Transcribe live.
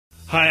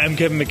Hi, I'm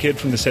Kevin McKidd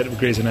from the set of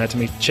Grey's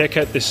Anatomy. Check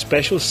out this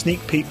special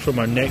sneak peek from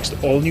our next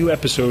all-new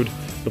episode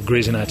of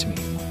Grey's Anatomy.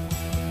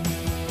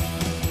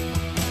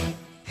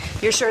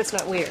 You're sure it's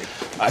not weird?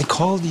 I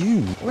called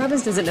you.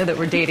 Robbins doesn't know that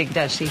we're dating,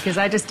 does she? Because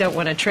I just don't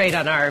want to trade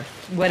on our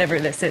whatever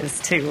this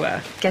is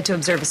to get to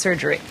observe a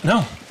surgery.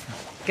 No.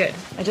 Good.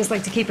 I just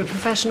like to keep it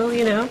professional,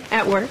 you know,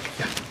 at work.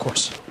 Yeah, of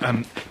course.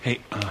 Hey,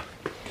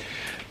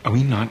 are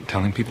we not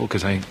telling people?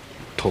 Because I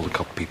told a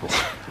couple people.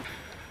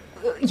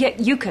 Yeah,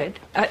 you could.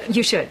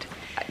 You should.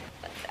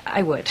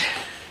 I would.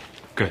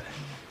 Good,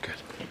 good.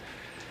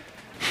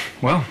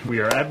 Well, we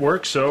are at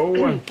work,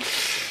 so...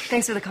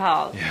 Thanks for the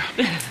call.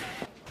 Yeah.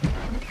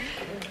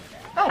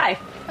 Oh, hi.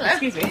 Hello.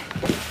 Excuse me.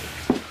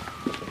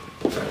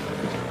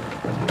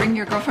 Bring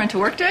your girlfriend to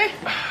work day?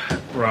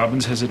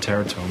 Robbins has a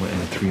teratoma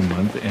in a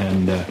 3-month,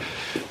 and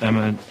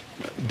Emma,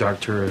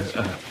 Dr.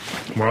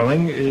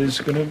 Marling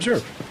is going to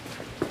observe.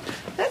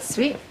 That's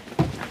sweet.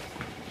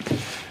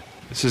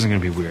 This isn't going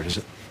to be weird, is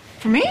it?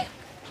 For me?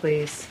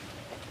 Please.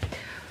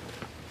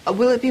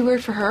 Will it be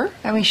weird for her?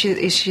 I mean,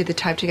 is she the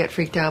type to get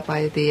freaked out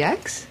by the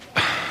ex?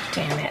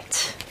 Damn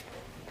it.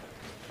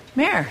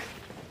 Mare,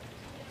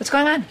 what's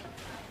going on?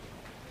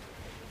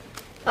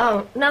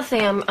 Oh,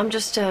 nothing. I'm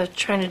just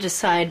trying to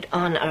decide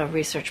on a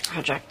research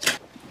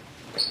project.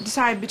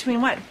 Decide between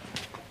what?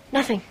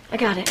 Nothing. I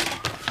got it.